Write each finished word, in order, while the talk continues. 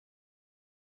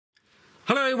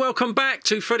welcome back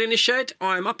to Fred in the Shed.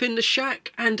 I'm up in the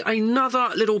shack and another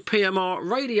little PMR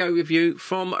radio review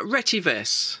from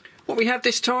Retevis. What we have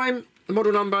this time, the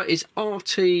model number is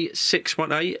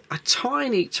RT618, a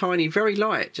tiny, very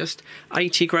light, just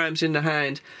 80 grams in the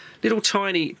hand, little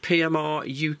tiny PMR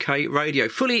UK radio.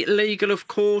 Fully legal, of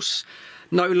course.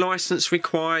 No licence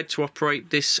required to operate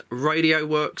this radio.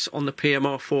 Works on the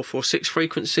PMR446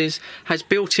 frequencies, has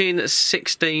built-in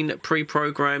 16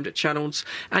 pre-programmed channels,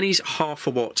 and is half a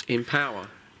watt in power.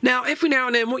 Now, every now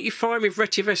and then what you find with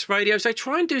Retevis radios, they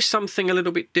try and do something a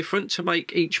little bit different to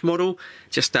make each model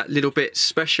just that little bit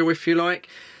special, if you like.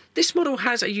 This model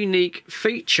has a unique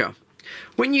feature.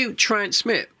 When you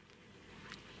transmit,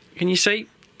 can you see?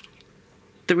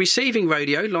 The receiving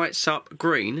radio lights up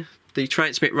green. The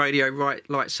transmit radio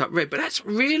lights up red, but that's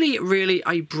really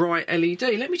a bright LED.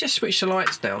 Let me just switch the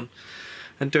lights down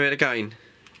and do it again.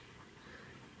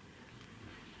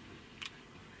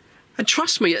 And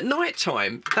trust me, at night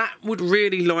time, that would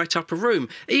really light up a room.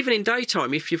 Even in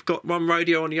daytime, if you've got one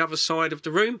radio on the other side of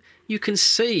the room, you can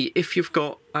see if you've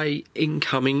got a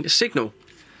incoming signal.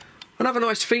 Another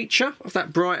nice feature of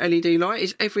that bright LED light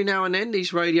is every now and then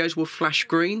these radios will flash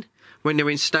green when they're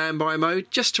in standby mode,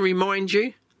 just to remind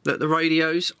you that the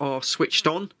radios are switched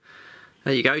on.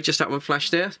 There you go, just that one flashed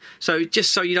there. So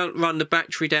just so you don't run the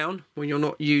battery down when you're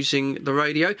not using the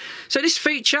radio. So this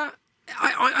feature,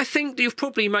 I think you've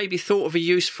probably maybe thought of a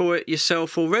use for it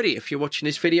yourself already if you're watching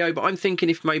this video, but I'm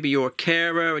thinking if maybe you're a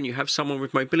carer and you have someone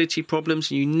with mobility problems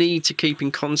and you need to keep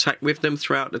in contact with them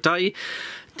throughout the day,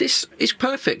 this is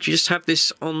perfect. You just have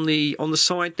this on the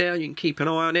side there. You can keep an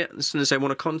eye on it. As soon as they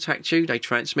want to contact you, they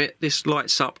transmit. This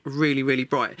lights up really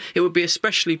bright. It would be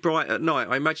especially bright at night.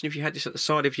 I imagine if you had this at the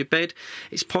side of your bed,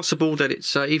 it's possible that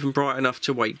it's even bright enough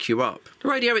to wake you up. The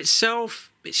radio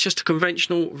itself, it's just a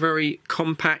conventional, very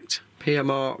compact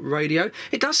PMR radio.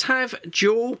 It does have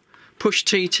dual push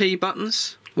TT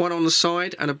buttons, one on the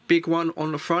side and a big one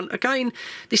on the front. Again,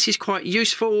 this is quite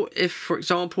useful if, for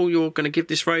example, you're going to give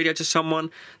this radio to someone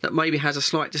that maybe has a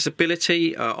slight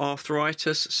disability,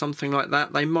 arthritis, something like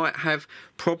that. They might have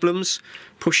problems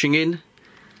pushing in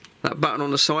that button on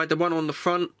the side. The one on the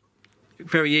front,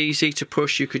 very easy to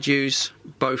push. You could use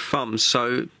both thumbs,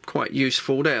 so quite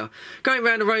useful there. Going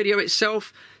around the radio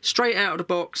itself, straight out of the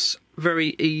box,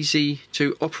 very easy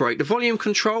to operate. The volume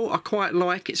control I quite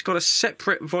like. It's got a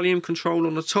separate volume control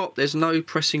on the top. There's no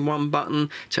pressing one button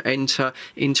to enter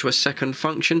into a second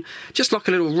function. Just like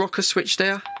a little rocker switch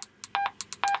there.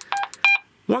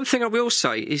 One thing I will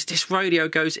say is this radio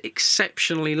goes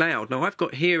exceptionally loud. Now, I've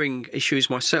got hearing issues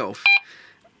myself.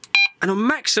 And on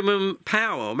maximum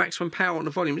power on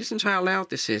the volume, listen to how loud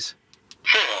this is.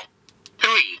 4,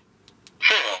 3,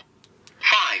 4,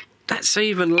 5. That's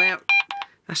even loud.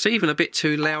 That's even a bit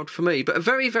too loud for me, but a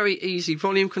very easy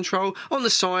volume control. On the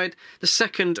side, the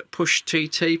second push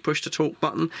TT, push to talk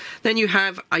button. Then you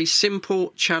have a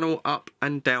simple channel up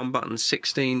and down button,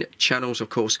 16 channels of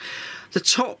course. The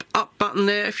top up button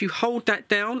there, if you hold that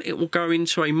down, it will go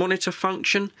into a monitor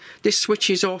function. This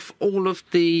switches off all of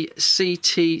the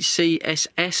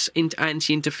CTCSS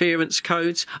anti-interference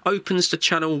codes, opens the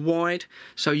channel wide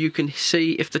so you can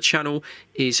see if the channel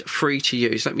is free to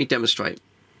use. Let me demonstrate.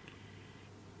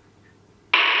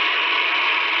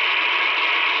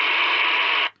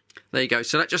 There you go,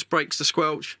 so that just breaks the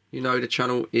squelch. You know the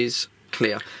channel is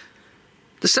clear.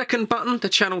 The second button, the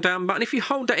channel down button, if you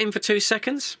hold that in for 2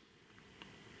 seconds,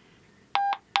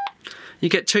 you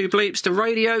get 2 bleeps. The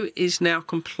radio is now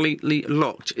completely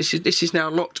locked. This is now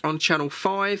locked on channel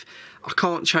 5. I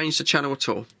can't change the channel at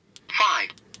all. 5.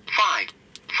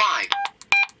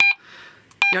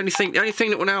 The only thing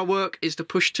that will now work is the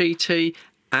push TT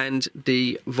and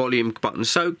the volume button.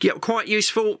 So yeah, quite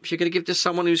useful if you're going to give this to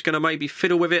someone who's going to maybe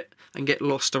fiddle with it and get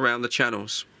lost around the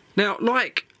channels. Now,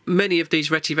 like many of these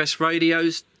Retevis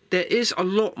radios, there is a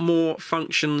lot more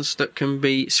functions that can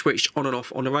be switched on and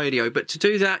off on the radio, but to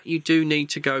do that you do need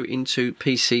to go into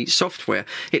PC software.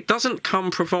 It doesn't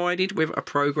come provided with a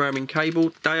programming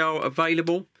cable. They are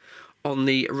available on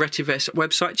the Retevis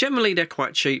website. Generally they're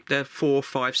quite cheap. They're £4,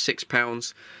 £5,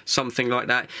 £6, something like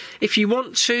that. If you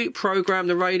want to program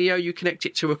the radio, you connect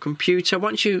it to a computer.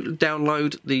 Once you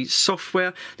download the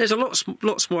software, there's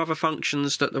lots more other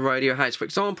functions that the radio has. For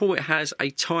example, it has a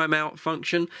timeout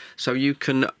function, so you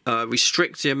can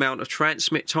restrict the amount of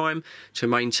transmit time to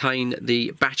maintain the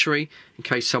battery in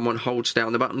case someone holds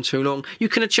down the button too long. You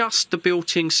can adjust the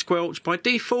built-in squelch. By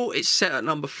default it's set at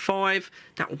number 5.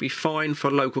 That will be fine for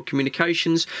local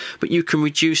communications, but you can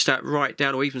reduce that right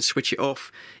down or even switch it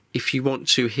off if you want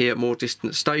to hear more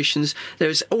distant stations.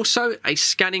 There's also a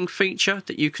scanning feature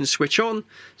that you can switch on,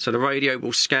 so the radio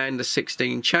will scan the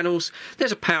 16 channels.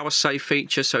 There's a power save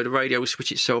feature, so the radio will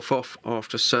switch itself off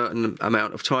after a certain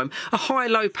amount of time. A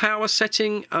high-low power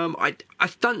setting, I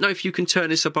don't know if you can turn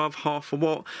this above 1/2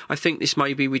 watt. I think this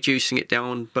may be reducing it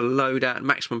down below that.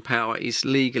 Maximum power is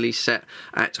legally set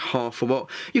at 1/2 watt.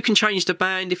 You can change the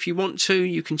band if you want to.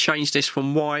 You can change this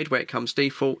from wide, where it comes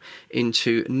default,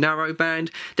 into narrow band.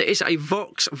 There is a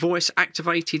Vox voice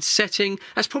activated setting.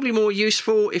 That's probably more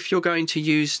useful if you're going to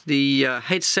use the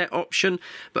headset option,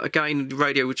 but again, the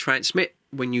radio will transmit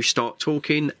when you start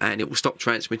talking, and it will stop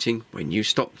transmitting when you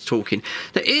stop talking.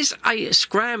 There is a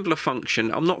scrambler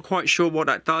function. I'm not quite sure what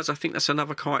that does. I think that's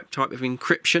another type of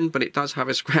encryption, but it does have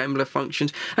a scrambler function.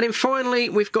 And then finally,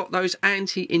 we've got those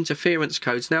anti-interference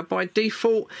codes. Now, by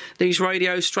default, these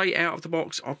radios straight out of the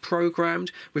box are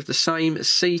programmed with the same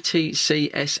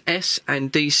CTCSS and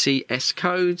DCS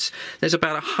codes. There's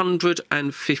about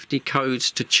 150 codes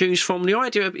to choose from. The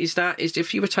idea is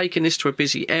if you were taking this to a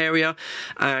busy area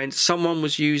and someone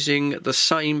was using the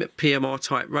same PMR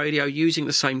type radio, using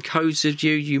the same codes as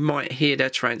you might hear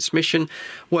their transmission.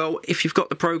 Well, if you've got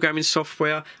the programming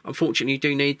software, unfortunately you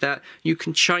do need that. You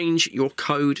can change your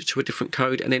code to a different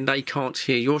code, and then they can't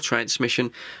hear your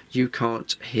transmission, you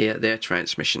can't hear their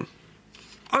transmission.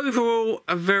 Overall,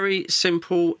 a very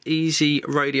simple, easy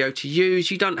radio to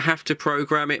use. You don't have to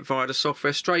program it via the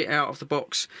software. Straight out of the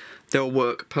box, they'll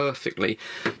work perfectly.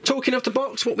 Talking of the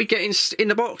box, what we get in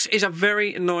the box is a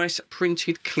very nice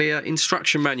printed clear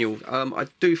instruction manual. I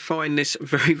do find this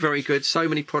very, very good. So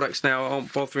many products now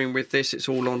aren't bothering with this. It's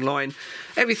all online.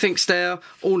 Everything's there.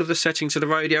 All of the settings of the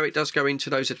radio. It does go into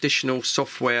those additional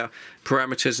software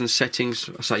parameters and settings,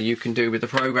 say, you can do with the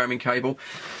programming cable.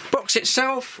 Box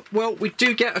itself, well, we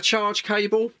do get a charge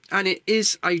cable, and it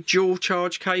is a dual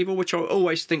charge cable, which I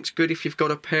always think's good if you've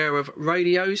got a pair of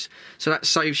radios, so that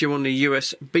saves you on the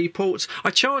USB ports.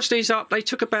 I charged these up. They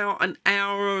took about an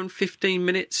hour and 15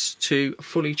 minutes to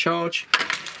fully charge.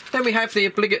 Then we have the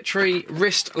obligatory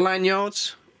wrist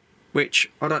lanyards, which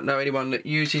I don't know anyone that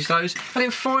uses those. And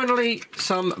then finally,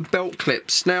 some belt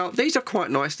clips. Now, these are quite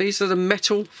nice. These are the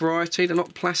metal variety. They're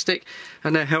not plastic,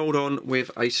 and they're held on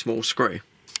with a small screw.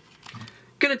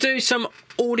 Going to do some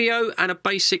audio and a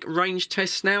basic range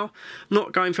test now. I'm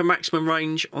not going for maximum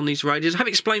range on these radios. I have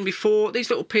explained before, these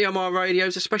little PMR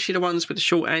radios, especially the ones with the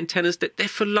short antennas, that they're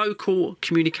for local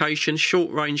communication,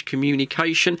 short range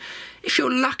communication. If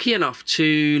you're lucky enough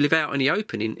to live out in the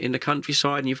open in the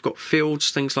countryside and you've got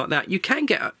fields, things like that, you can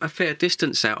get a fair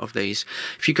distance out of these.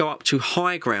 If you go up to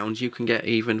high ground, you can get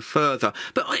even further.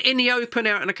 But in the open,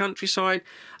 out in the countryside,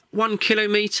 1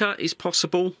 kilometre is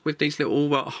possible with these little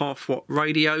 1/2 watt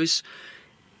radios.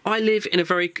 I live in a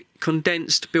very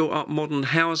condensed, built-up modern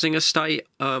housing estate.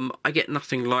 I get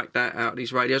nothing like that out of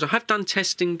these radios. I have done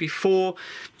testing before.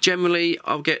 Generally,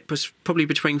 I'll get probably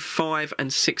between 500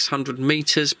 and 600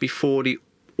 metres before the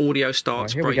audio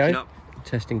starts breaking up.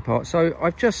 Testing part. So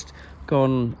I've just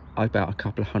gone about a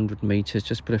couple of 100 metres,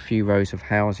 just put a few rows of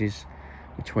houses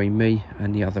between me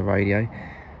and the other radio.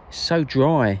 It's so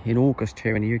dry in August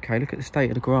here in the UK. Look at the state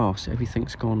of the grass.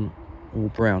 Everything's gone all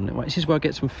brown. This is where I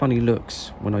get some funny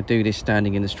looks when I do this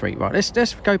standing in the street. Right, let's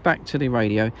go back to the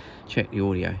radio, check the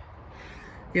audio.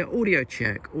 Yeah, audio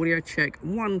check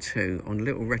 1 2 on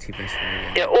little Retevis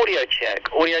radio. Yeah, audio check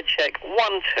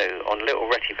 1 2 on little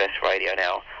Retevis radio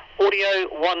now. Audio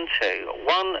 1 2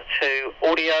 1 2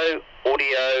 audio.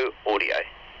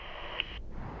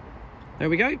 There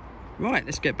we go. Right,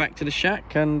 let's get back to the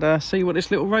shack and see what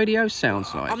this little radio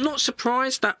sounds like. I'm not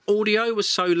surprised that audio was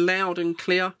so loud and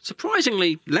clear.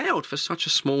 Surprisingly loud for such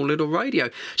a small little radio.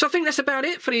 So I think that's about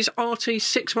it for these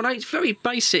RT618. Very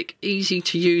basic, easy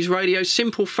to use radio,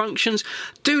 simple functions.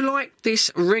 Do like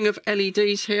this ring of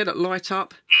LEDs here that light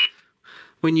up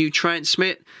when you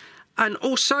transmit. And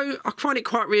also, I find it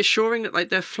quite reassuring that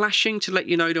they're flashing to let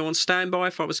you know they're on standby.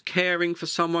 If I was caring for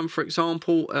someone, for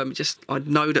example, I'd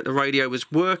know that the radio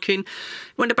was working.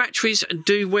 When the batteries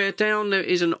do wear down, there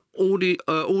is an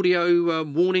audio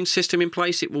warning system in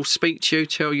place. It will speak to you,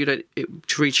 tell you that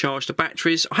to recharge the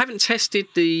batteries. I haven't tested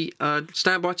the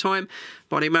standby time,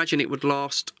 but I imagine it would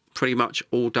last pretty much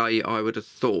all day, I would have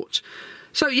thought.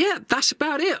 So yeah, that's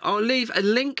about it. I'll leave a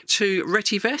link to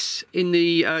Retevis in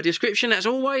the description. As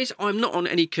always, I'm not on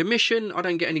any commission. I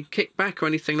don't get any kickback or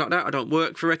anything like that. I don't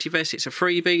work for Retevis. It's a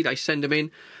freebie. They send them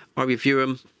in. I review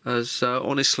them as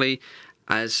honestly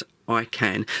as I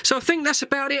can. So I think that's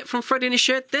about it from Fred in the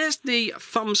Shed. There's the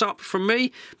thumbs up from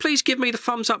me. Please give me the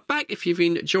thumbs up back if you've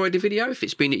enjoyed the video, if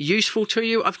it's been useful to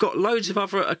you. I've got loads of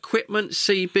other equipment,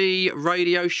 CB,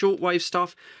 radio, shortwave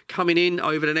stuff coming in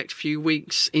over the next few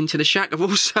weeks into the shack. I've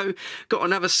also got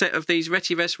another set of these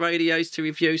Retevis radios to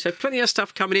review, so plenty of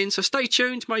stuff coming in. So stay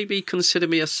tuned, maybe consider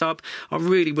me a sub. I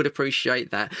really would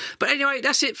appreciate that. But anyway,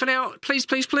 that's it for now. Please,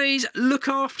 please, please look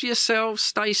after yourselves,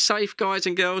 stay safe, guys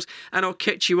and girls, and I'll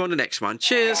catch you on the next one.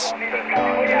 Cheers.